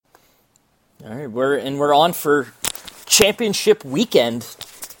All right, we're on for championship weekend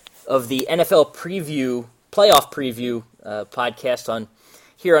of the NFL playoff preview podcast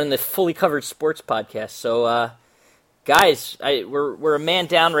here on the Fully Covered Sports podcast. So, guys, we're a man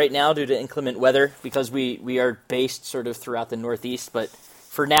down right now due to inclement weather because we are based sort of throughout the Northeast. But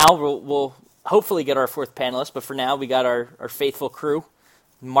for now, we'll hopefully get our fourth panelist. But for now, we got our faithful crew.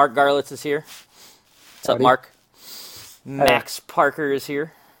 Mark Garlitz is here. What's up, Mark? Max Parker is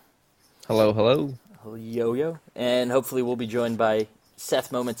here. Hello, hello. Yo-yo. And hopefully we'll be joined by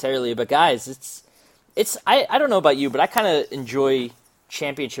Seth momentarily. But guys, I don't know about you, but I kind of enjoy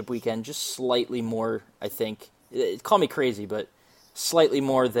championship weekend just slightly more, I think. Call me crazy, but slightly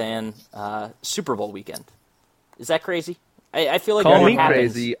more than Super Bowl weekend. Is that crazy? I feel like call me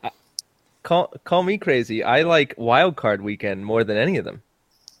crazy. Call me crazy. I like wild card weekend more than any of them.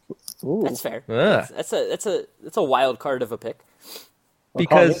 Ooh. That's fair. That's a wild card of a pick. Well,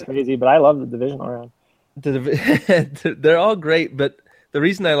 because crazy, but I love the divisional round. They're all great, but the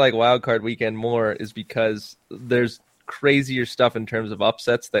reason I like wild card weekend more is because there's crazier stuff in terms of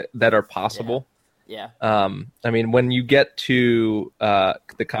upsets that are possible. Yeah. I mean, when you get to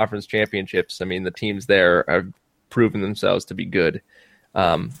the conference championships, I mean, the teams there have proven themselves to be good.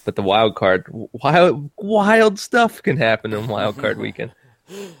 But the wild card, wild stuff can happen in wild card weekend.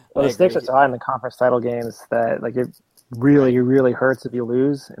 Well, the stakes are so high in the conference title games that it really hurts if you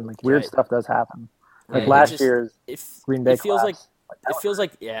lose, and weird stuff does happen. Like last year's Green Bay. It feels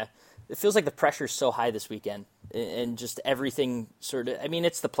like the pressure's so high this weekend, and just everything sort of. I mean,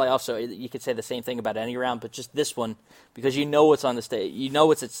 it's the playoffs, so you could say the same thing about any round, but just this one because you know what's on the stake. You know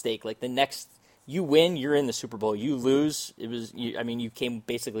what's at stake. Like the next, you win, you're in the Super Bowl. You lose, you came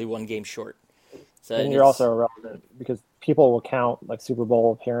basically one game short. So and you're also irrelevant because people will count Super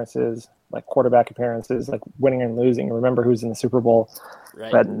Bowl appearances, quarterback appearances, winning and losing. Remember who's in the Super Bowl,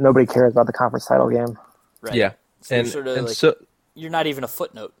 right? But nobody cares about the conference title game. Right. Yeah, so you're not even a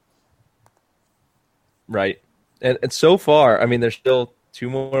footnote. Right, and so far, I mean, there's still 2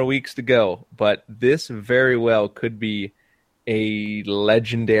 more weeks to go, but this very well could be a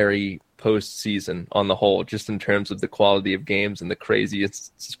legendary postseason on the whole, just in terms of the quality of games and the crazy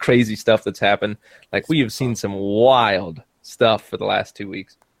stuff that's happened. We have seen some wild stuff for the last 2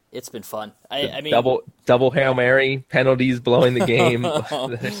 weeks. It's been fun. I mean, double Hail Mary, penalties blowing the game.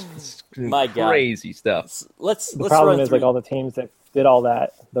 My God, crazy stuff. The problem is all the teams that did all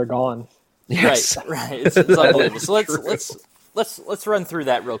that, they're gone. Yes. Right. It's unbelievable. So let's run through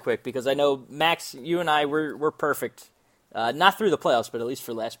that real quick because I know Max, you and I we're perfect. Not through the playoffs, but at least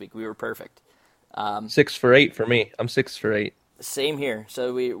for last week we were perfect. 6 for 8 for me. I'm 6 for 8. Same here.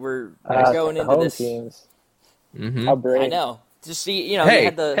 So we're going into this. Teams. Mm-hmm. How great! I know. Just see, Hey, you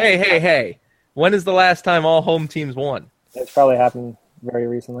had the hey! When is the last time all home teams won? It's probably happened very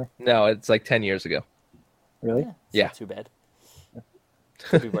recently. No, it's 10 years ago. Really? Yeah. Not too bad.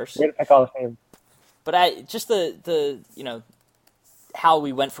 Could be worse. Way to pick all the fame. But the how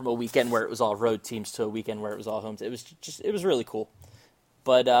we went from a weekend where it was all road teams to a weekend where it was all home. It was really cool.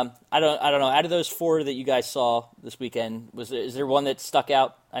 But I don't know. Out of those 4 that you guys saw this weekend, is there one that stuck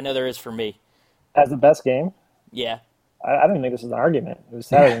out? I know there is for me. As the best game? Yeah. I don't think this is an argument. It was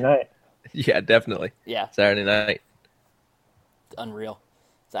Saturday night. Yeah, definitely. Yeah. Saturday night. Unreal.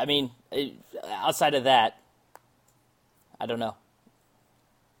 So, I mean, outside of that, I don't know.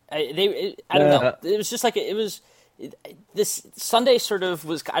 I don't know. It was just this Sunday sort of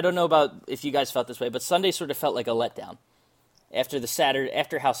was. I don't know about if you guys felt this way, but Sunday sort of felt like a letdown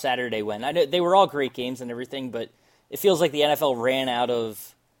after how Saturday went. I know they were all great games and everything, but it feels like the NFL ran out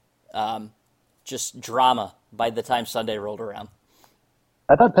of just drama by the time Sunday rolled around.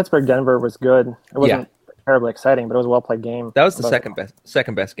 I thought Pittsburgh-Denver was good. It wasn't terribly exciting, but it was a well-played game. That was the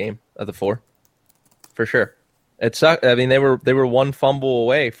second best game of the 4, for sure. It sucked. I mean, they were 1 fumble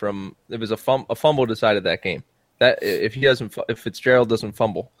away from. It was a fumble decided that game. That if Fitzgerald doesn't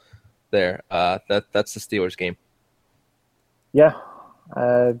fumble, that's the Steelers game. Yeah,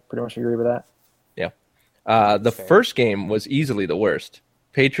 I pretty much agree with that. Yeah, the first game was easily the worst.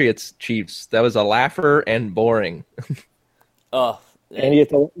 Patriots Chiefs. That was a laugher and boring. Oh, and you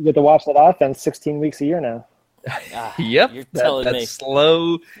get to watch that offense 16 weeks a year now. Yep, you're telling me. That's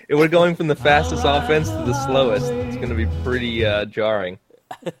slow. We're going from the fastest offense to the slowest. It's going to be pretty jarring.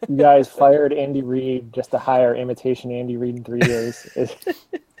 You guys fired Andy Reid just to hire imitation Andy Reid in 3 years.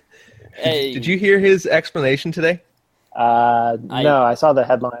 Hey. Did you hear his explanation today? No, I saw the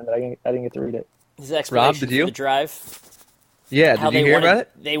headline, but I didn't get to read it. His explanation Rob, did you? for the drive. Yeah, did you hear about it?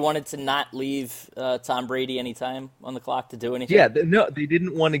 They wanted to not leave Tom Brady any time on the clock to do anything. Yeah, they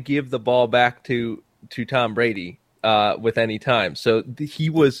didn't want to give the ball back to Tom Brady with any time. So he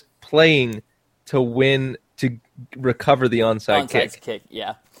was playing to win to recover the onside kick.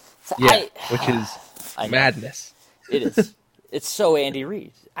 Yeah. So which is madness. It is. It's so Andy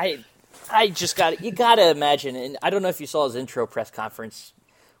Reid. I just you got to imagine, and I don't know if you saw his intro press conference.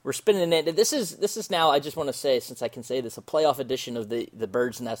 We're spinning it. This is now, I just want to say, since I can say this, a playoff edition of the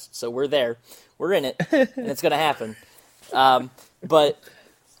Bird's Nest. So we're there. We're in it, and it's going to happen. But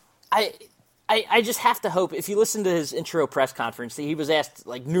I just have to hope, if you listen to his intro press conference, he was asked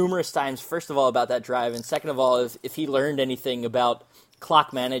like numerous times, first of all, about that drive, and second of all, if he learned anything about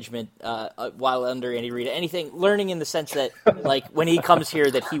clock management while under Andy Reid, learning in the sense that, like, when he comes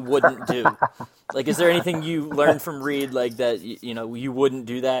here that he wouldn't do. Like, is there anything you learned from Reid, like, that, you wouldn't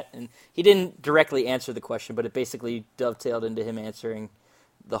do that? And he didn't directly answer the question, but it basically dovetailed into him answering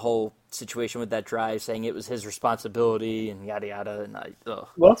the whole situation with that drive, saying it was his responsibility and yada yada. And well,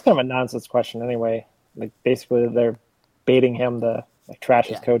 that's kind of a nonsense question anyway. Like, basically, they're baiting him to trash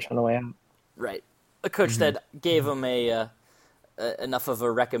his coach on the way out. Right, a coach that gave him enough of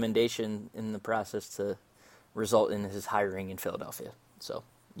a recommendation in the process to result in his hiring in Philadelphia. So,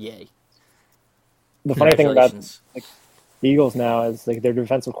 yay! The funny thing about the Eagles now is their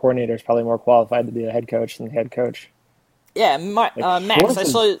defensive coordinator is probably more qualified to be a head coach than the head coach. Yeah, Max,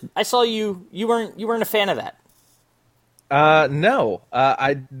 I saw you weren't a fan of that. No,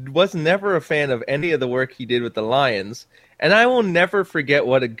 I was never a fan of any of the work he did with the Lions, and I will never forget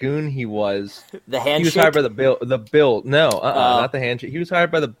what a goon he was. The handshake? He was hired by the Bill. No, not the handshake. He was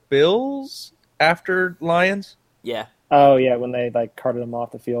hired by the Bills after Lions. Yeah. Oh yeah, when they carted him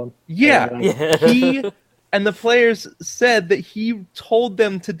off the field. Yeah. He and the players said that he told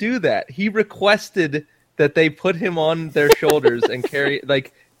them to do that. He requested that they put him on their shoulders and carry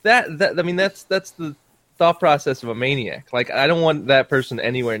that. I mean, that's the thought process of a maniac. Like, I don't want that person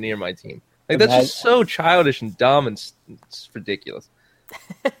anywhere near my team. Like, that's just so childish and dumb, and it's ridiculous.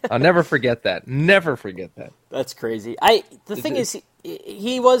 I'll never forget that. Never forget that. That's crazy. The thing is,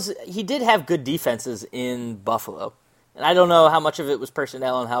 he did have good defenses in Buffalo, and I don't know how much of it was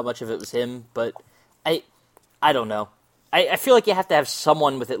personnel and how much of it was him, but I don't know. I feel like you have to have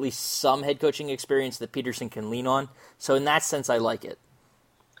someone with at least some head coaching experience that Peterson can lean on. So in that sense, I like it.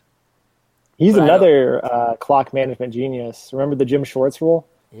 He's another clock management genius. Remember the Jim Schwartz rule?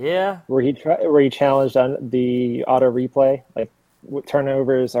 Yeah. Where he challenged on the auto replay,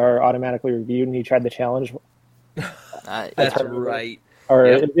 turnovers are automatically reviewed, and he tried to challenge. That's right. Or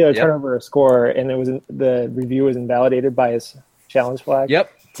a turnover or score, and the review was invalidated by his challenge flag.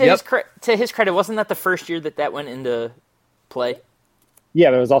 Yep. To his credit, wasn't that the first year that went into play? Yeah,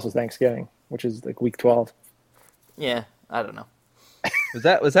 but it was also Thanksgiving, which is week 12. Yeah, I don't know. Was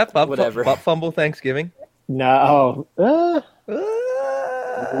that butt fumble Thanksgiving? No. It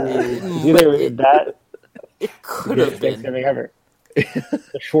could have been Thanksgiving ever.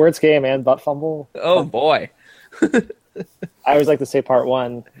 The Schwartz game and butt fumble. Oh boy. I always like to say part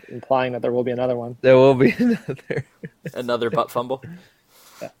one, implying that there will be another one. There will be another butt fumble.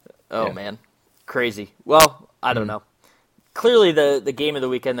 Yeah. Oh man, crazy. Well, I don't know. Clearly, the game of the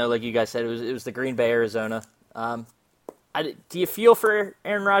weekend, though, like you guys said, it was the Green Bay Arizona. Do you feel for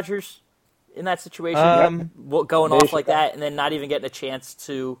Aaron Rodgers in that situation, going off like that, and then not even getting a chance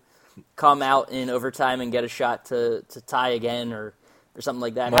to come out in overtime and get a shot to tie again or something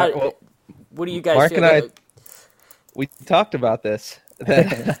like that? What do you guys Mark feel? And we talked about this.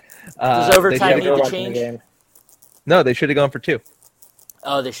 Does overtime need to change? No, they should have gone for 2.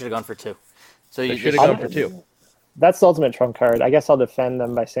 Oh, they should have gone for 2. So they should have gone for 2. That's the ultimate trump card. I guess I'll defend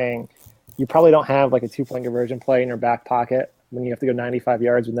them by saying you probably don't have a 2-point conversion play in your back pocket when you have to go 95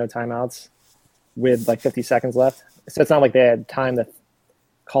 yards with no timeouts with 50 seconds left. So it's not like they had time to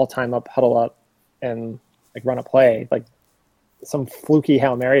call time up, huddle up, and run a play. Some fluky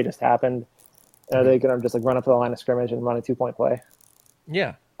Hail Mary just happened. Are they going to just run up to the line of scrimmage and run a 2-point play?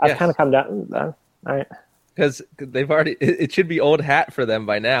 Yeah. I've kind of come down. All right. Because they've already, it should be old hat for them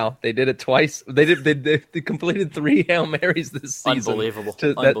by now. They did it twice. They completed 3 Hail Marys this season. Unbelievable.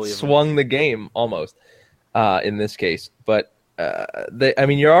 That swung the game almost in this case. But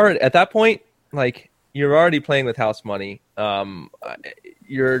you're already at that point. You're already playing with house money.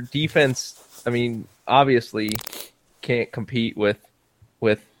 Your defense, obviously can't compete with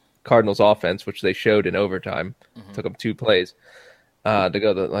Cardinals offense, which they showed in overtime. Mm-hmm. Took them 2 plays to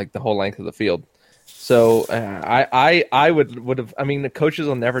go the whole length of the field. So I would have. The coaches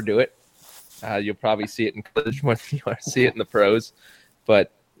will never do it. You'll probably see it in college more than you see it in the pros.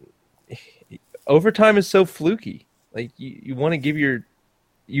 But overtime is so fluky. You want to give you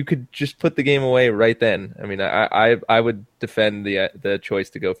could just put the game away right then. I would defend the choice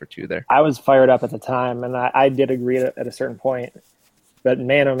to go for 2 there. I was fired up at the time, and I did agree at a certain point. But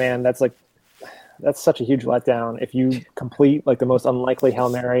man, oh man, that's That's such a huge letdown. If you complete like the most unlikely Hail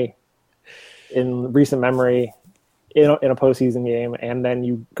Mary in recent memory in a postseason game, and then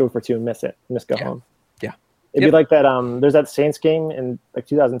you go for two and miss it, and just go home. Yeah. It'd be like that. There's that Saints game in like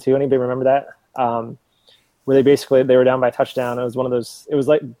 2002. Anybody remember that? Where they were down by a touchdown. It was one of those. It was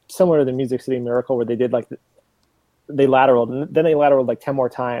like similar to the Music City Miracle, where they did like they lateraled, and then they lateraled like 10 more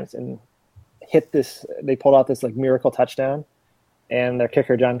times and hit this. They pulled out this like miracle touchdown. And their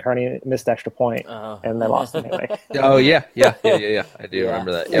kicker, John Carney, missed extra point, and they lost anyway. Oh yeah. I do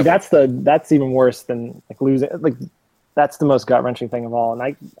remember that. Yep. That's even worse than like losing. Like that's the most gut wrenching thing of all. And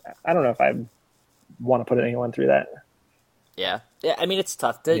I don't know if I want to put anyone through that. Yeah. I mean, it's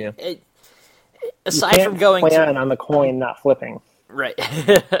tough. Aside from going plan on the coin not flipping, right?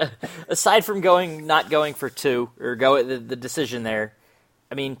 Aside from not going for two or the decision there,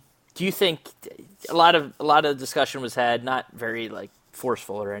 I mean. Do you think a lot of discussion was had, not very like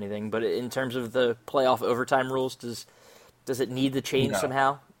forceful or anything, but in terms of the playoff overtime rules, does it need to change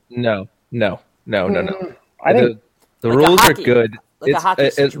somehow? No. I think the like rules are good. Like a hockey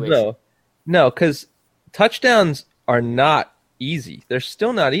situation. No, because touchdowns are not easy. They're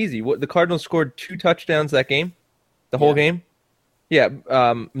still not easy. The Cardinals scored 2 touchdowns that game, the whole game. Yeah,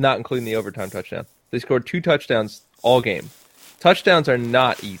 not including the overtime touchdown. They scored 2 touchdowns all game. Touchdowns are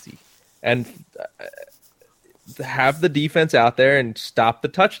not easy, and have the defense out there and stop the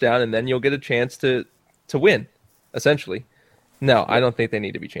touchdown, and then you'll get a chance to win, essentially. No, I don't think they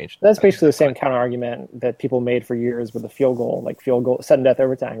need to be changed. That's basically the same counter argument that people made for years with the field goal, sudden death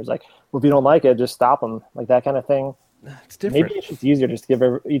overtime. It was like, well, if you don't like it, just stop them, like that kind of thing. It's different. Maybe it's just easier just to give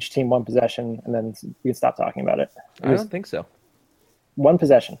each team one possession, and then we can stop talking about it. I don't think so. One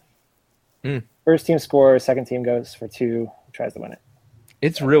possession. First team scores, second team goes for 2, tries to win it.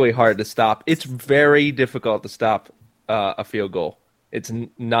 It's really hard to stop. It's very difficult to stop a field goal. It's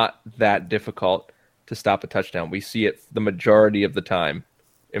not that difficult to stop a touchdown. We see it the majority of the time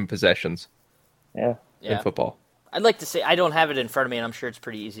in possessions in football. I'd like to say, I don't have it in front of me, and I'm sure it's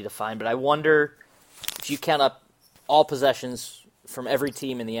pretty easy to find, but I wonder if you count up all possessions from every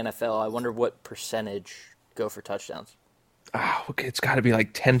team in the NFL, I wonder what percentage go for touchdowns. Oh, okay, it's got to be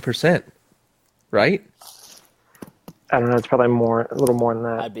like 10%, right? I don't know. It's probably a little more than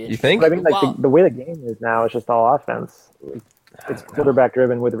that. You think? But I mean, like the way the game is now, it's just all offense. It's quarterback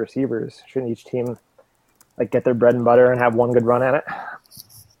driven with receivers. Shouldn't each team like get their bread and butter and have one good run at it?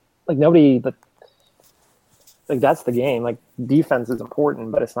 Like nobody, like that's the game. Like defense is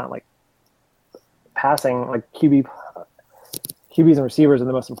important, but it's not like passing. Like QBs and receivers are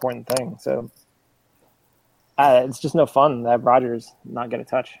the most important thing. So it's just no fun to have Rodgers not get a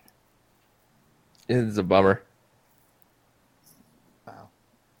touch. It's a bummer. Wow.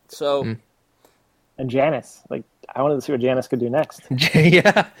 So, and Janis, like I wanted to see what Janis could do next.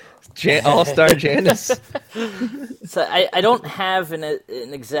 Yeah, All-Star Janis. So I don't have an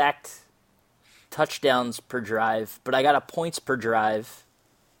exact touchdowns per drive, but I got a points per drive,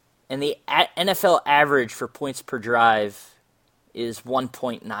 and the NFL average for points per drive is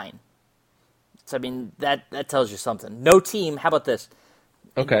 1.9. So I mean that tells you something. No team. How about this?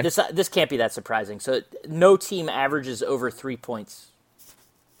 Okay. This can't be that surprising. So no team averages over 3 points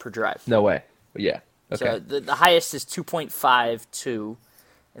per drive. No way. Yeah. Okay. So the highest is 2.52,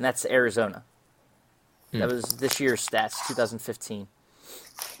 and that's Arizona. That was this year's stats, 2015.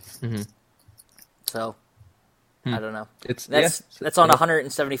 Mm-hmm. So I don't know. That's on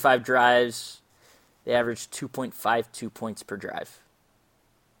 175 drives. They average 2.52 points per drive.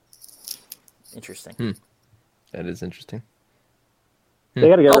 Interesting. That is interesting. They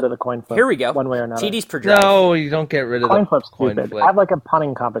got to get rid of the coin flip. Here we go. One way or another. TDs per drive. No, you don't get rid of coin the flip's coin stupid. flip. Have like a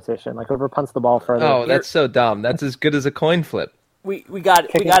punting competition. Like whoever punts the ball further. Oh, that's so dumb. That's as good as a coin flip. We got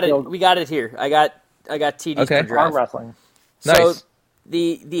it. We got it. We got it here. I got TDs per drive. Arm wrestling. So Nice.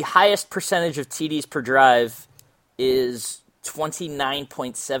 the highest percentage of TDs per drive is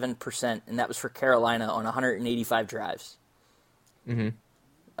 29.7%, and that was for Carolina on 185 drives. Mm-hmm.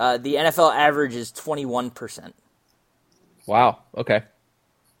 The NFL average is 21%. Wow. Okay.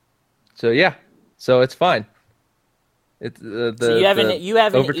 So yeah. So it's fine. It's So you have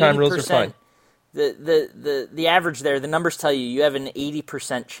an overtime 80%, rules are fine. The average there, the numbers tell you have an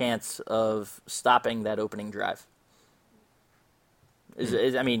 80% chance of stopping that opening drive.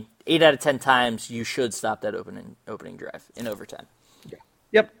 I mean, 8 out of 10 times you should stop that opening drive in overtime. Yeah.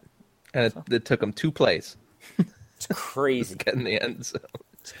 Yep. And it took them 2 plays. It's crazy. Get in the end zone.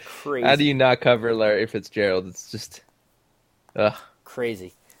 It's crazy. How do you not cover Larry Fitzgerald? It's just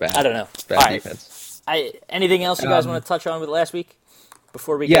crazy. Bad. I don't know. Bad All right. defense. Anything else you guys want to touch on with last week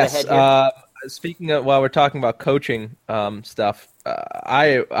before we get ahead here? Speaking of, while we're talking about coaching stuff,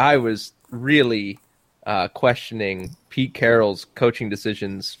 I was really questioning Pete Carroll's coaching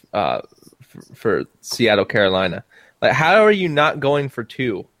decisions for Seattle, Carolina. Like, how are you not going for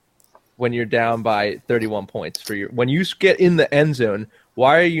 2 when you're down by 31 points when you get in the end zone?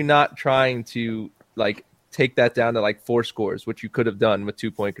 Why are you not trying to like take that down to like 4 scores, which you could have done with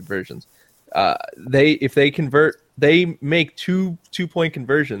 2-point conversions? If they convert, they make 3 2-point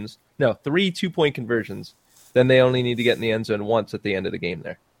conversions, then they only need to get in the end zone once at the end of the game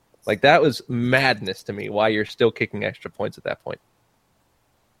there. Like, that was madness to me, why you're still kicking extra points at that point.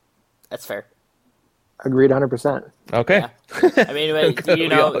 That's fair. Agreed 100%. Okay. Yeah. I mean,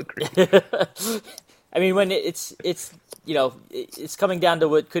 I mean, when it's coming down to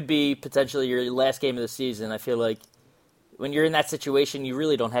what could be potentially your last game of the season, I feel like when you're in that situation, you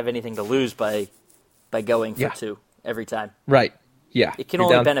really don't have anything to lose by going for 2 every time. Right. Yeah. It can you're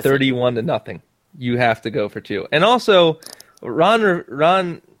only down benefit 31-0. You have to go for 2. And also,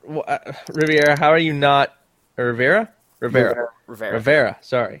 Ron Rivera, how are you not Rivera?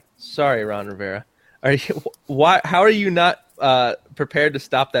 Sorry, Ron Rivera. How are you not prepared to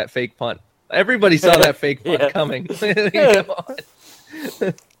stop that fake punt? Everybody saw that fake punt coming. Come on.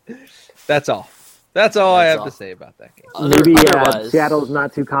 That's all. That's all I have to say about that game. Maybe Seattle's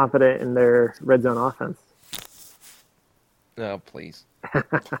not too confident in their red zone offense. No, please.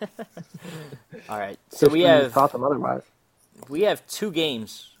 All right. So we have thought them otherwise. We have 2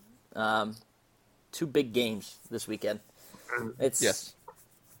 games, 2 big games this weekend. It's.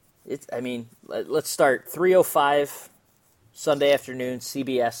 I mean, let's start 3:05 Sunday afternoon,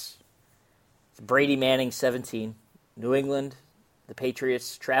 CBS. It's Brady Manning 17. New England, the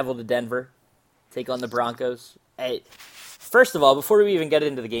Patriots travel to Denver, take on the Broncos. Hey, first of all, before we even get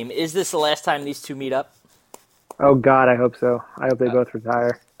into the game, is this the last time these 2 meet up? Oh God, I hope so. I hope they both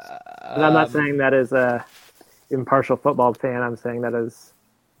retire. And I'm not saying that as a impartial football fan. I'm saying that as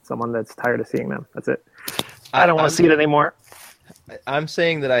someone that's tired of seeing them. That's it. I don't want to see it anymore. I'm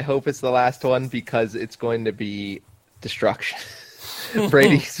saying that I hope it's the last one because it's going to be destruction.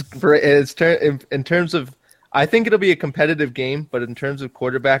 In terms of, I think it'll be a competitive game, but in terms of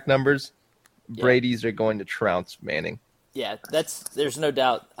quarterback numbers, Brady's are going to trounce Manning. Yeah, there's no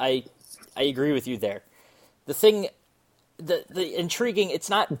doubt. I agree with you there. The intriguing, it's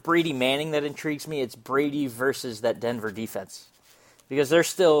not Brady Manning that intrigues me, it's Brady versus that Denver defense. Because they're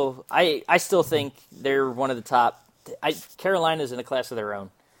still, I still think they're one of the top. Carolina's in a class of their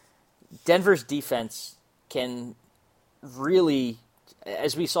own. Denver's defense can really,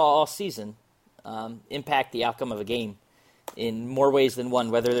 as we saw all season, impact the outcome of a game in more ways than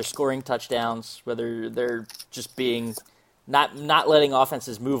one, whether they're scoring touchdowns, whether they're just being, not letting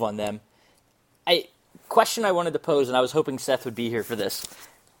offenses move on them. Question I wanted to pose, and I was hoping Seth would be here for this.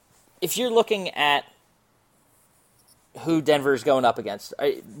 If you're looking at who Denver's going up against,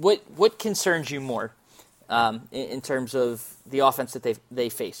 what concerns you more in terms of the offense that they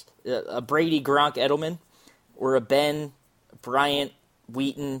faced? A Brady, Gronk, Edelman, or a Ben, Bryant,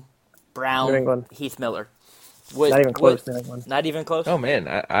 Wheaton, Brown, Heath Miller? Not even close. New England. Not even close? Oh, man,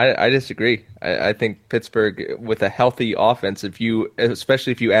 I disagree. I think Pittsburgh, with a healthy offense,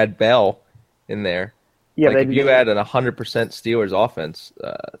 especially if you add Bell in there, if you add an 100% Steelers offense,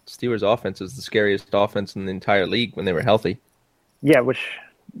 Steelers offense is the scariest offense in the entire league when they were healthy. Yeah, which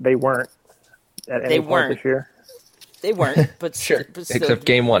they weren't at any point this year. They weren't, but sure, but still, except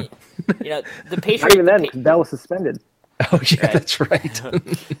game 1. The Patriots. Not even then, Bell was suspended. Oh yeah, right. That's right.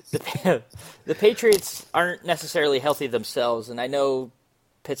 The Patriots aren't necessarily healthy themselves, and I know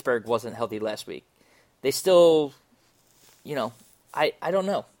Pittsburgh wasn't healthy last week. They still, I don't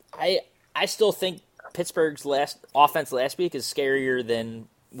know. I still think Pittsburgh's offense last week is scarier than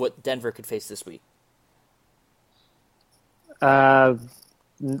what Denver could face this week. I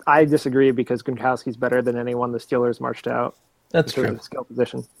disagree because Gronkowski's better than anyone the Steelers marched out. That's true. Skill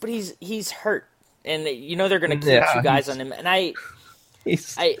position, but he's hurt, and they're going to keep 2 guys on him. And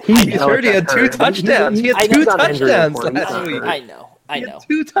he's hurt. He had 2 touchdowns. He had 2 touchdowns last week. I know.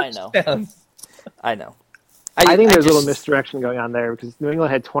 2 touchdowns. I know. I think there's a little misdirection going on there because New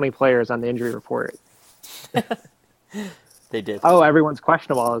England had 20 players on the injury report. They did. Oh, everyone's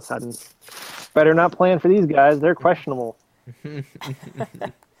questionable all of a sudden. Better not plan for these guys. They're questionable. It's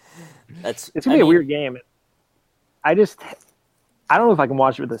going to be a weird game. I don't know if I can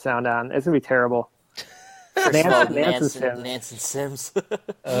watch it with the sound on. It's going to be terrible. Nance and Sims.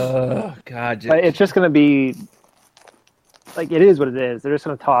 Oh, God. But it's just going to be like it is what it is. They're just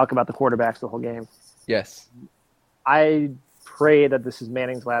going to talk about the quarterbacks the whole game. Yes. I pray that this is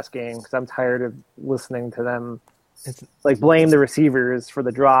Manning's last game because I'm tired of listening to them blame the receivers for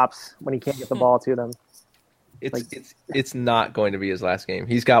the drops when he can't get the ball to them. It's not going to be his last game.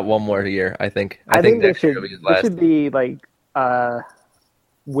 He's got one more year, I think. I think next year will be his last. This should be like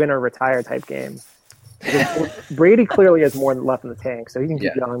win or retire type game. Brady clearly has more left in the tank, so he can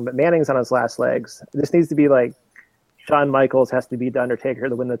keep going. But Manning's on his last legs. This needs to be like Shawn Michaels has to beat the Undertaker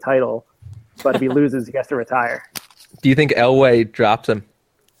to win the title, but if he loses, he has to retire. Do you think Elway drops him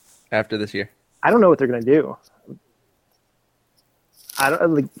after this year? I don't know what they're going to do.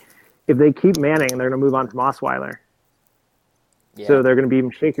 If they keep Manning, they're going to move on from Osweiler. Yeah. So they're going to be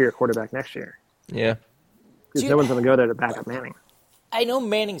even shakier quarterback next year. Yeah. Because no one's going to go there to back up Manning. I know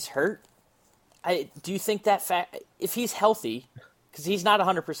Manning's hurt. Do you think that if he's healthy, because he's not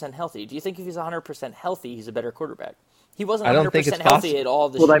 100% healthy, do you think if he's 100% healthy, he's a better quarterback? He wasn't 100% healthy at all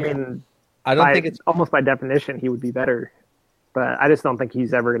this year. I mean, I don't think it's almost by definition he would be better, but I just don't think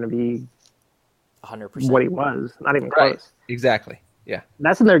he's ever going to be 100% what he was. Not even close. Exactly. Yeah.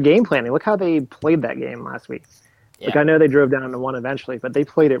 That's in their game planning. Look how they played that game last week. Yeah. Like I know they drove down to one eventually, but they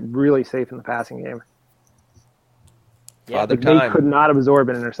played it really safe in the passing game. Yeah, they could not absorb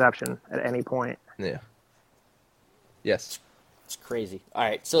an interception at any point. Yeah. Yes. It's crazy. All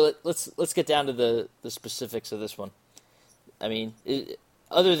right, so let's get down to the specifics of this one. I mean,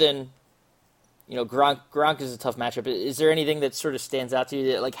 other than Gronk is a tough matchup. Is there anything that sort of stands out to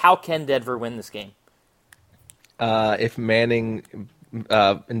you? Like, how can Denver win this game? If Manning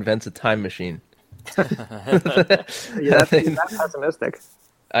invents a time machine. That's pessimistic.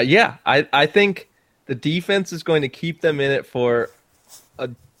 I think the defense is going to keep them in it for a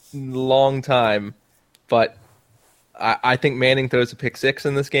long time, but I think Manning throws a pick six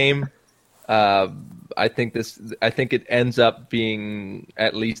in this game. I think it ends up being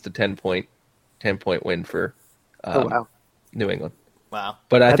at least a 10-point win for New England. Wow.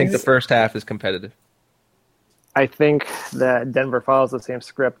 But I think the first half is competitive. I think that Denver follows the same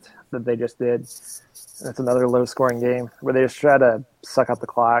script that they just did. It's another low-scoring game where they just try to suck up the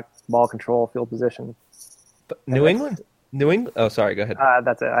clock, ball control, field position. But New England. Oh, sorry. Go ahead.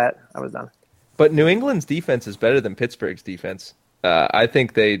 That's it. I was done. But New England's defense is better than Pittsburgh's defense. I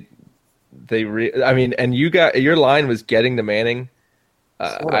think and you got your line was getting to Manning.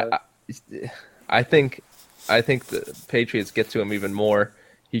 I think the Patriots get to him even more.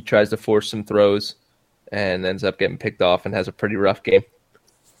 He tries to force some throws and ends up getting picked off and has a pretty rough game.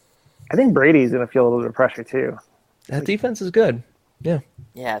 I think Brady's going to feel a little bit of pressure too. That defense is good. Yeah.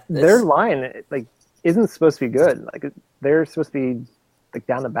 Yeah. Their line isn't supposed to be good. They're supposed to be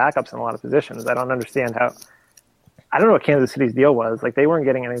down the backups in a lot of positions. I don't understand how. I don't know what Kansas City's deal was. They weren't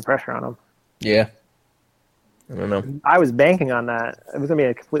getting any pressure on them. Yeah. I don't know. I was banking on that. It was going to be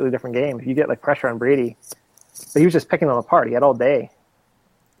a completely different game. If you get pressure on Brady, but he was just picking them apart. He had all day.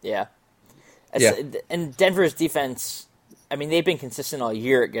 Yeah. And Denver's defense, I mean, they've been consistent all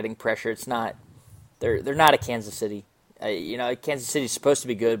year at getting pressure. It's not, they're not a Kansas City. Kansas City's supposed to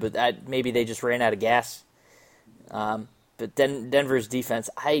be good, but maybe they just ran out of gas. But Denver's defense,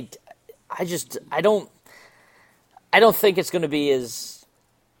 I don't think it's going to be as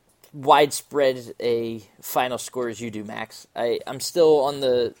widespread a final score as you do, Max. I'm still on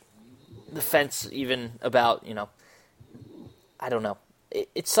the fence even about, I don't know.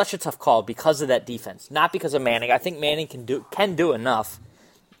 It's such a tough call because of that defense, not because of Manning. I think Manning can do enough,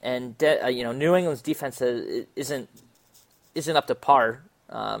 and New England's defense isn't up to par.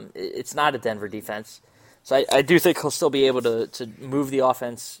 It's not a Denver defense, so I do think he'll still be able to move the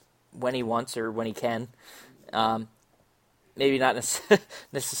offense when he wants or when he can. Maybe not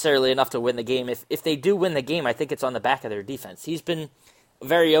necessarily enough to win the game. If they do win the game, I think it's on the back of their defense. He's been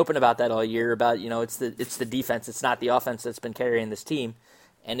very open about that all year. About it's the defense, it's not the offense that's been carrying this team.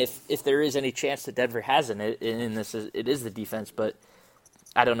 And if there is any chance that Denver has in this, it is the defense. But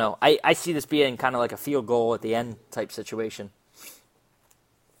I don't know. I see this being kind of like a field goal at the end type situation.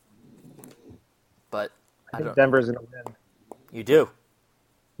 But I think Denver's going to win. You do?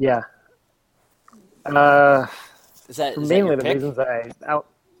 Yeah. Is that mainly the reasons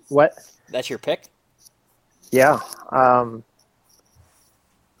what? That's your pick? Yeah.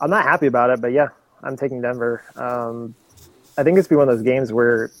 I'm not happy about it, but yeah, I'm taking Denver. I think it's be one of those games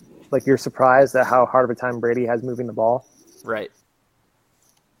where, you're surprised at how hard of a time Brady has moving the ball. Right.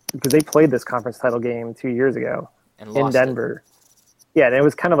 Because they played this conference title game 2 years ago in Denver. Yeah, and it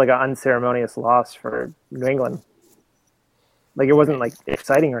was kind of like an unceremonious loss for New England. It wasn't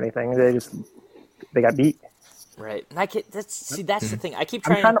exciting or anything. They got beat. Right. And that's the thing. I'm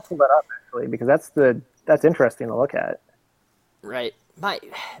trying to pull that up actually because that's interesting to look at. Right. My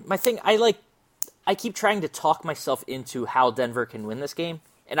thing, I keep trying to talk myself into how Denver can win this game,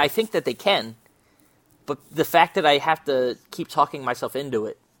 and I think that they can, but the fact that I have to keep talking myself into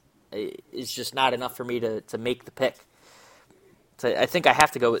it is just not enough for me to make the pick. So I think I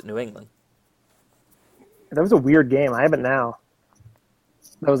have to go with New England. That was a weird game. I have it now.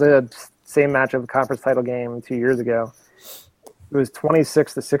 That was a same match of the conference title game 2 years ago. It was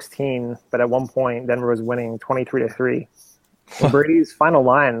 26-16, but at one point Denver was winning 23-3. And Brady's final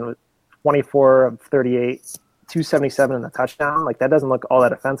line was 24 of 38, 277 in the touchdown. Like, that doesn't look all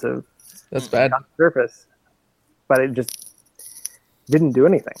that offensive. That's bad. On the surface, but it just didn't do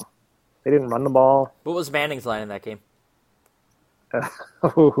anything. They didn't run the ball. What was Manning's line in that game?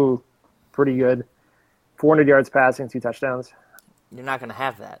 Pretty good. 400 yards passing, 2 touchdowns. You're not going to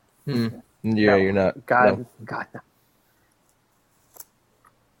have that. Yeah, No. you're not. God, no.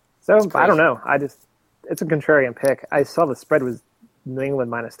 So I don't know. It's a contrarian pick. I saw the spread was New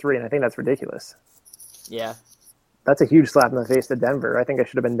England -3, and I think that's ridiculous. Yeah. That's a huge slap in the face to Denver. I think I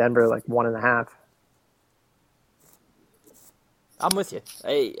should have been Denver like 1.5. I'm with you.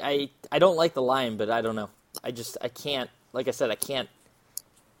 I don't like the line, but I don't know. I can't. Like I said, I can't.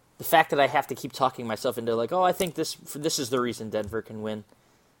 The fact that I have to keep talking myself into like, oh, I think this is the reason Denver can win,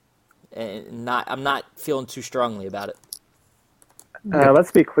 and I'm not feeling too strongly about it.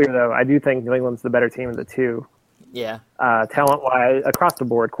 Let's be clear though. I do think New England's the better team of the two. Yeah. Talent-wise, across the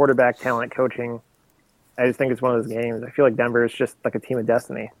board, quarterback, talent, coaching. I just think it's one of those games. I feel like Denver is just like a team of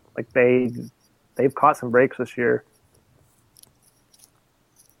destiny. Like they've caught some breaks this year.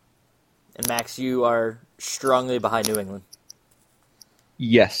 And Max, you are strongly behind New England.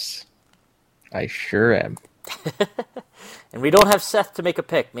 Yes, I sure am. And we don't have Seth to make a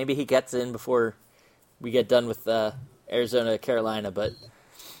pick. Maybe he gets in before we get done with Arizona, Carolina, but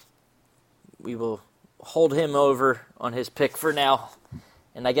we will hold him over on his pick for now.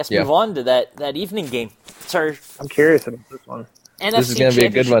 And I guess move on to that evening game. I'm curious about this one. NFC This is going to be a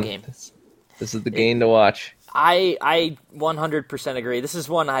good one. Game. This is the game to watch. I 100% agree. This is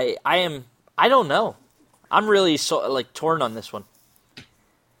one I don't know. I'm really torn on this one.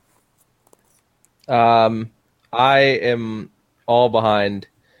 I am all behind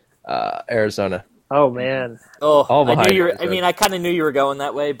Arizona. Oh man! Oh, all behind I knew Arizona. I kind of knew you were going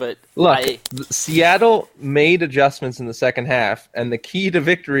that way, but Look, Seattle made adjustments in the second half, and the key to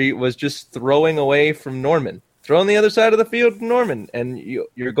victory was just throwing away from Norman. Throw on the other side of the field from Norman, and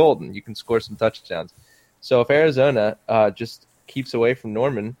you're golden. You can score some touchdowns. So if Arizona just keeps away from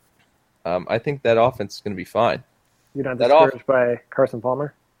Norman, I think that offense is going to be fine. You're not discouraged by Carson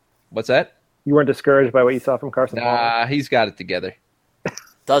Palmer? What's that? You weren't discouraged by what you saw from Carson Palmer? Nah, he's got it together.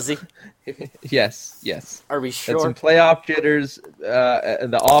 Does he? Yes. Are we Had sure? some playoff jitters.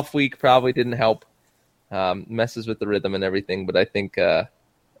 The off week probably didn't help. Messes with the rhythm and everything, but I think, I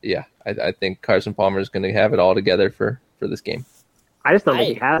think Carson Palmer is going to have it all together for this game. I just don't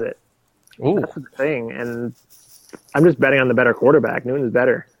think he has it. Ooh. That's the thing, and I'm just betting on the better quarterback. Newton's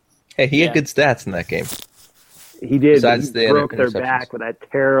better. Hey, he had good stats in that game. He did. Besides He the broke their interceptions. back with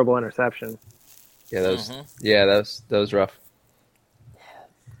that terrible interception. Yeah, that was rough.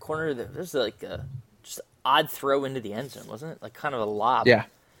 Corner, there's like a just odd throw into the end zone, wasn't it? Like kind of a lob. Yeah.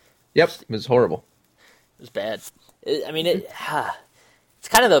 Yep, it was horrible. It was bad. It's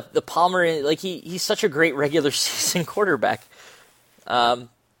kind of the Palmer, like he's such a great regular season quarterback.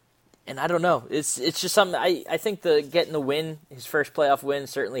 And I don't know. It's just something I think getting the win, his first playoff win,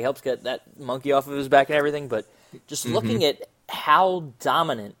 certainly helps get that monkey off of his back and everything, but just looking at how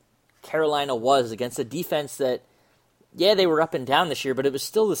dominant Carolina was against a defense that, yeah, they were up and down this year, but it was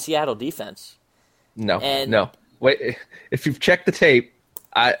still the Seattle defense. No. Wait, if you've checked the tape,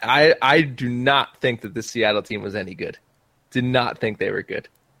 I do not think that the Seattle team was any good. Did not think they were good.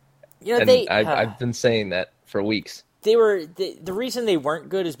 I've been saying that for weeks. The reason they weren't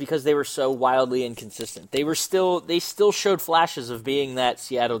good is because they were so wildly inconsistent. They still showed flashes of being that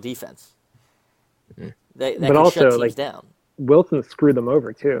Seattle defense. Mm-hmm. But could also, shut teams down. Wilson screwed them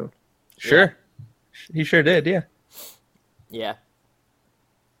over too. Sure, he sure did. Yeah. Yeah.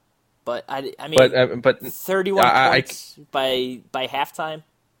 But but 31 points by halftime.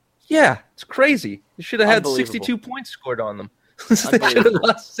 Yeah, it's crazy. You should have had Unbelievable. 62 points scored on them. They should have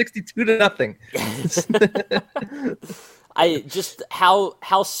lost 62-0.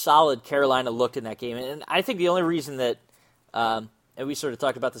 How solid Carolina looked in that game, and I think the only reason that, and we sort of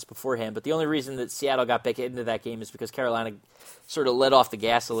talked about this beforehand, but the only reason that Seattle got back into that game is because Carolina sort of let off the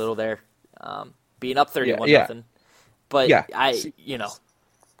gas a little there, being up 31-0. But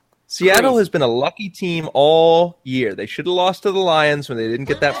Seattle has been a lucky team all year. They should have lost to the Lions when they didn't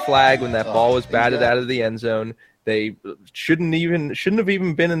get that flag when that ball was batted out of the end zone. They shouldn't have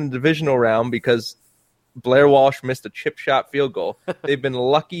even been in the divisional round because Blair Walsh missed a chip shot field goal. They've been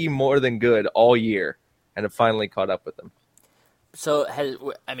lucky more than good all year and have finally caught up with them. So,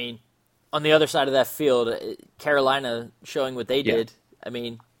 on the other side of that field, Carolina showing what they did. I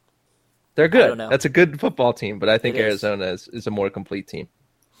mean, they're I good. don't know. That's a good football team, but I think It is. Arizona is a more complete team.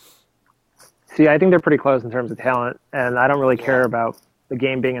 See, I think they're pretty close in terms of talent, and I don't really care Yeah. about the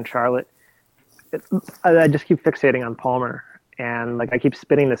game being in Charlotte. I just keep fixating on Palmer, and like I keep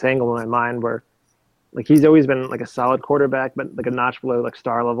spinning this angle in my mind where, like, he's always been like a solid quarterback, but like a notch below like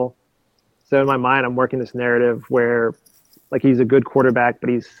star level. So in my mind, I'm working this narrative where, like, he's a good quarterback, but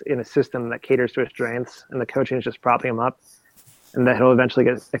he's in a system that caters to his strengths, and the coaching is just propping him up, and that he'll eventually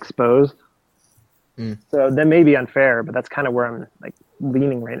get exposed. So that may be unfair, but that's kind of where I'm like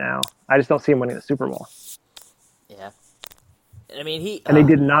leaning right now. I just don't see him winning the Super Bowl. Yeah. I mean, And they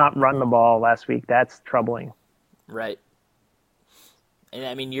did not run the ball last week. That's troubling. Right. And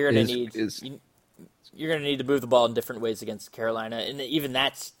I mean, you're going to need to move the ball in different ways against Carolina, and even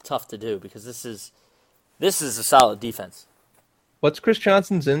that's tough to do because this is a solid defense. What's Chris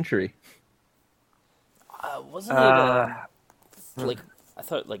Johnson's injury? Wasn't it like I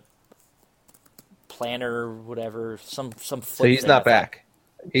thought like plantar or whatever some foot So he's thing, not I thought. back.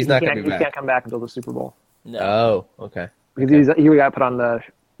 He's not going to be He back. can't come back until the Super Bowl No. Oh, okay. because he got put on the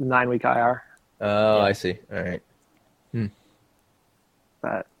 9-week IR. Oh, Yeah. I see. All right.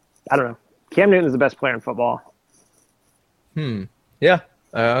 But I don't know. Cam Newton is the best player in football. Yeah.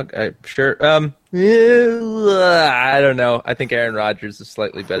 Sure. I don't know. I think Aaron Rodgers is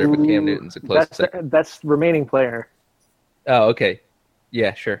slightly better, but Cam Newton's a close second. Best remaining player. Oh, okay.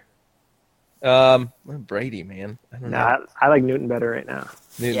 Yeah, sure. Brady, man. I don't know. Nah, I like Newton better right now.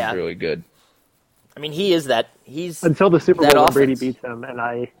 Newton's Yeah. really good. I mean, he is that. He's Until the Super that Bowl when Brady offense. beats him, and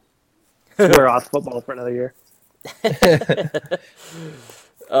I swear off football for another year.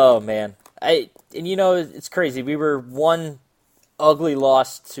 Oh man, it's crazy. We were one ugly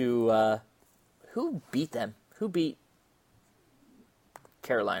loss to who beat them? Who beat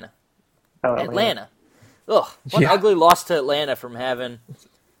Carolina? Oh, Atlanta. Ugh, one Yeah. ugly loss to Atlanta from having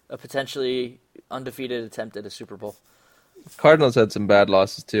a potentially undefeated attempt at a Super Bowl. Cardinals had some bad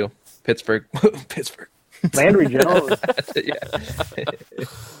losses too. Pittsburgh. Pittsburgh. Landry Jones. yeah.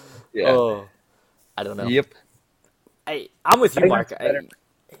 Yeah. Oh, I don't know. Yep. I'm with you, think Mark. that's better.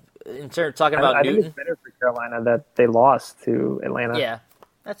 In terms of talking about I think Newton, it's better for Carolina that they lost to Atlanta. yeah,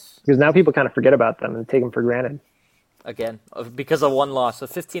 that's Because now people kind of forget about them and take them for granted. again because of one loss, a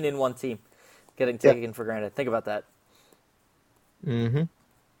 15-1 team getting taken for granted. Think about that. Mm-hmm.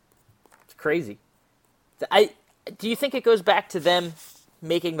 It's crazy. Do you think it goes back to them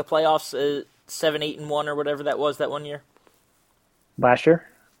making the playoffs 7-8-1 or whatever that was that one year? Last year?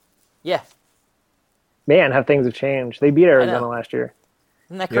 Yeah, Man, how things have changed. They beat Arizona last year.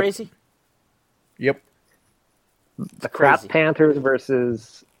 isn't that Yep. crazy? Yep. The crap crazy. Panthers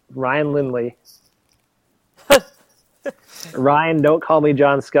versus Ryan Lindley. Ryan, don't call me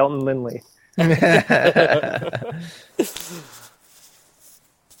John Skelton Lindley.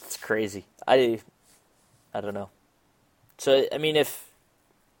 It's crazy. I don't know. So I mean, if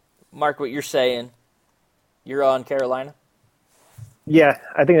Mark, what you're saying, you're on Carolina. Yeah,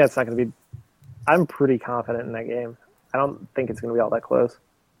 I think that's not going to be. I'm pretty confident in that game. I don't think it's going to be all that close.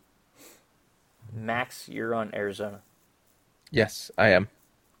 Max, you're on Arizona. Yes, I am.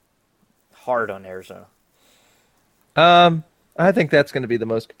 Hard on Arizona. I think that's going to be the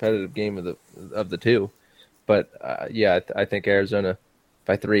most competitive game of the two, but yeah, I think Arizona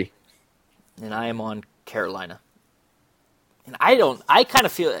by 3. And I am on Carolina. And I kind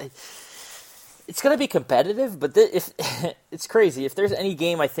of feel it's going to be competitive, but if it's crazy. If there's any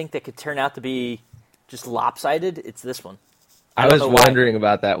game I think that could turn out to be just lopsided, it's this one. I don't was know why. wondering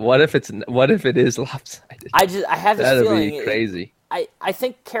about that. What if it is lopsided? I have this That'd feeling. be crazy. I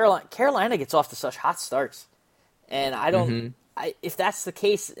think Carolina gets off to such hot starts, and I don't. Mm-hmm. If that's the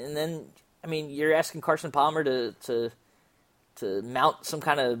case, and then I mean, you're asking Carson Palmer to mount some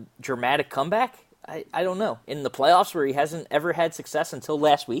kind of dramatic comeback. I don't know. In the playoffs where he hasn't ever had success until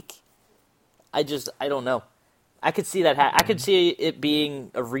last week, I don't know. I could see that. I could see it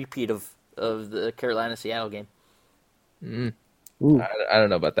being a repeat of the Carolina Seattle game. I don't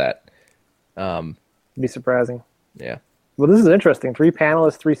know about that. It'd be surprising. Yeah. Well, this is interesting. 3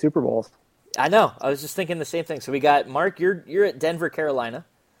 panelists, 3 Super Bowls. I know. I was just thinking the same thing. So we got Mark. You're at Denver, Carolina.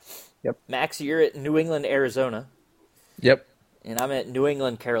 Yep. Max, you're at New England, Arizona, Yep. and I'm at New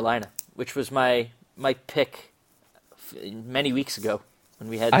England, Carolina, which was my pick many weeks ago when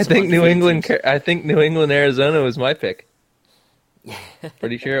we had. I some think New undefeated England. teams. I think New England, Arizona was my pick.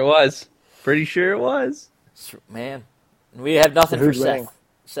 Pretty sure it was. Pretty sure it was. Man, we have nothing for Who's winning? Seth.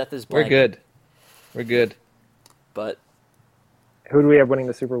 Seth is We're blank. good. We're good. But Who do we have winning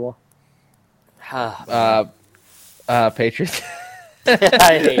the Super Bowl? Patriots.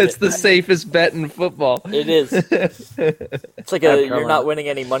 I hate It's it. the safest bet in football. It is. It's like you're not winning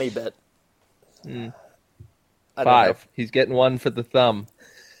any money bet. I don't know. 5. He's getting one for the thumb.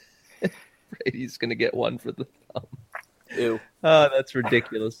 Brady's going to get one for the thumb. Ew. Oh, that's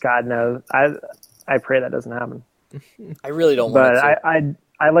ridiculous. God knows. I pray that doesn't happen. I really don't want But it to.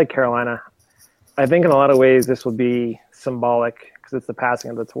 I like Carolina. I think in a lot of ways this will be symbolic because it's the passing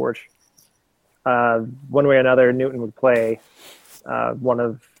of the torch. One way or another, Newton would play one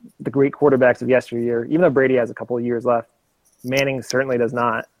of the great quarterbacks of yesteryear. Even though Brady has a couple of years left, Manning certainly does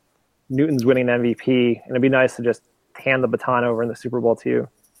not. Newton's winning the MVP, and it'd be nice to just hand the baton over in the Super Bowl too.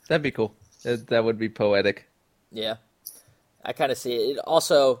 That'd be cool. That would be poetic. Yeah. I kind of see it.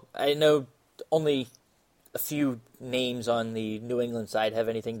 Also, I know only a few names on the New England side have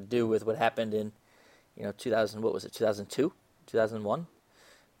anything to do with what happened in, 2002, 2001?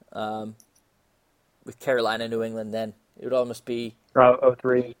 With Carolina, New England then. It would almost be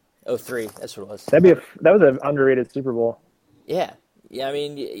 03. 03, that's what it was. That was an underrated Super Bowl. Yeah. Yeah, I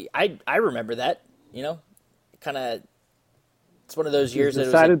mean, I remember that, kind of, it's one of those years that it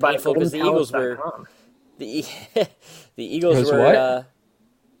was Decided by painful because the Eagles were, goldentalents.com. the Eagles Was were, what?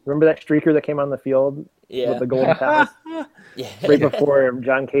 Remember that streaker that came on the field yeah, with the golden pass yeah. right before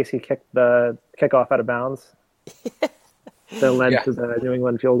John Casey kicked the kickoff out of bounds that led Yeah. to the New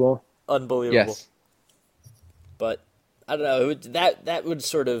England field goal? Unbelievable. Yes. But I don't know. That would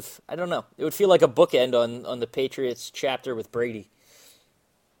sort of, I don't know. It would feel like a bookend on the Patriots chapter with Brady.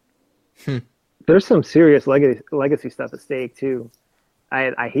 There's some serious legacy stuff at stake too.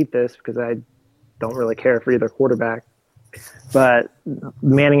 I hate this because I don't really care for either quarterback, but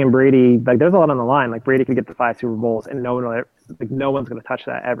Manning and Brady, like there's a lot on the line. Like Brady could get to 5 Super Bowls and no one's going to touch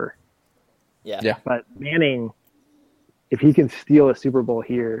that ever. Yeah. Yeah. But Manning, if he can steal a Super Bowl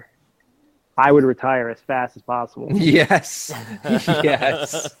here, I would retire as fast as possible. Yes.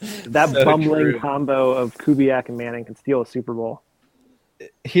 Yes. That So bumbling true. combo of Kubiak and Manning can steal a Super Bowl.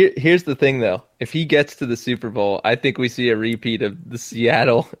 Here's the thing, though. If he gets to the Super Bowl, I think we see a repeat of the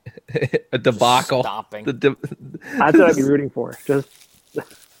Seattle debacle. Stomping. That's what I'd be rooting for. Just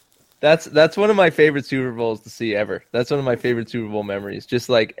That's one of my favorite Super Bowls to see ever. That's one of my favorite Super Bowl memories. Just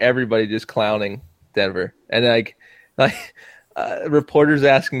like everybody just clowning Denver, and like reporters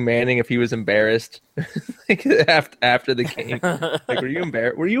asking Manning if he was embarrassed like after the game. Like,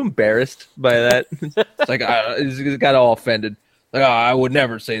 were you embarrassed by that? It's like he got all offended. Like, I would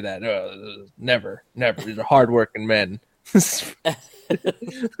never say that. Never. These are hardworking men. the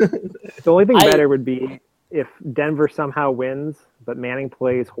only thing I- better would be if Denver somehow wins, but Manning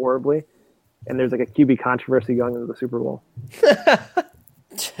plays horribly, and there's like a QB controversy going into the Super Bowl.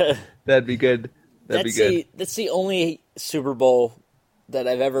 That'd be good. That'd be good. That's the only Super Bowl that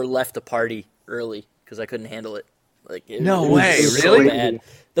I've ever left a party early because I couldn't handle it. Like No it was way, so really? bad.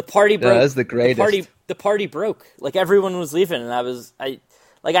 The party No, broke. that's the greatest. The party broke. Like everyone was leaving, and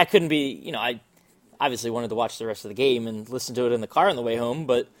I couldn't be. I obviously wanted to watch the rest of the game and listen to it in the car on the way home,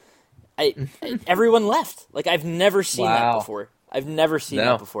 but everyone left. Like I've never seen that Wow. before. I've never seen No.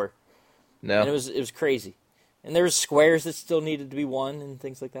 that before, No. and it was crazy. And there was squares that still needed to be won and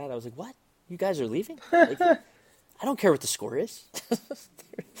things like that. I was like, "What? You guys are leaving? Like, I don't care what the score is."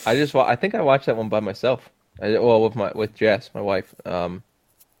 I think I watched that one by myself. With Jess, my wife.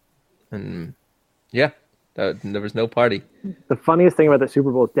 And yeah, there was no party. The funniest thing about the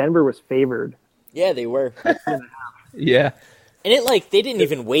Super Bowl is Denver was favored. Yeah, they were. Yeah, And they didn't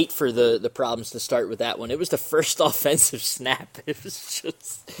even wait for the problems to start with that one. It was the first offensive snap. It was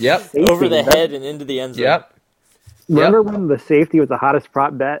just yep, over the Safety. head and into the end zone. yep. Remember when the safety was the hottest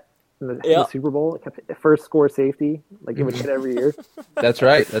prop bet in the Yeah. Super Bowl? It kept first score safety, like it would hit every year. That's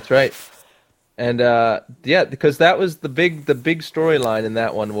right. And because that was the big storyline in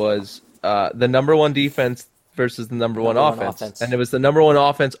that one was the number one defense versus the number one offense, and it was the number one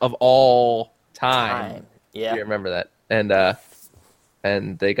offense of all time. Yeah. You remember that?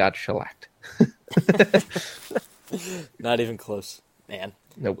 And they got shellacked. Not even close, man.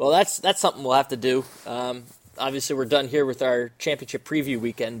 Nope. Well, that's something we'll have to do. Obviously, we're done here with our championship preview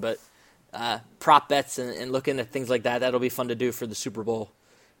weekend, but prop bets and looking at things like that'll be fun to do for the Super Bowl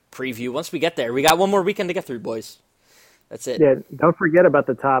preview. Once we get there, we got one more weekend to get through, boys. That's it. Yeah, don't forget about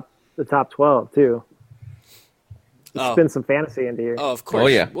the top 12 too. Oh. Spin some fantasy into here. Oh, of course. Oh,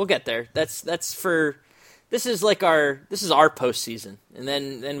 yeah. We'll get there. That's for this is our postseason, and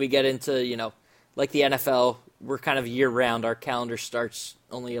then we get into like the NFL. We're kind of year round. Our calendar starts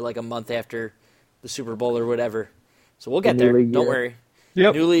only like a month after the Super Bowl or whatever. So we'll get new there. league Don't year. worry.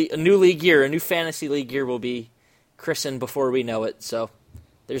 Yep. A new league year, a new fantasy league year will be christened before we know it. So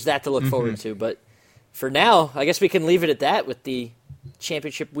there's that to look forward to. But for now, I guess we can leave it at that with the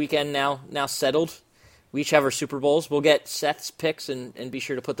championship weekend now settled. We each have our Super Bowls. We'll get Seth's picks and be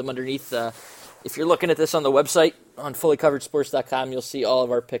sure to put them underneath. If you're looking at this on the website, on fullycoveredsports.com, you'll see all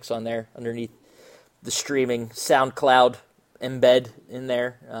of our picks on there underneath the streaming SoundCloud embed in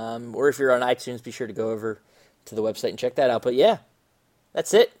there. Or if you're on iTunes, be sure to go over to the website and check that out. But yeah,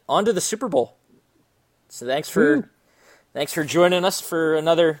 that's it. On to the Super Bowl. So thanks for joining us for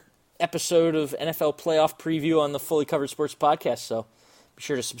another episode of NFL Playoff Preview on the Fully Covered Sports Podcast. So be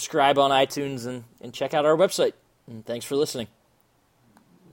sure to subscribe on iTunes and check out our website. And thanks for listening.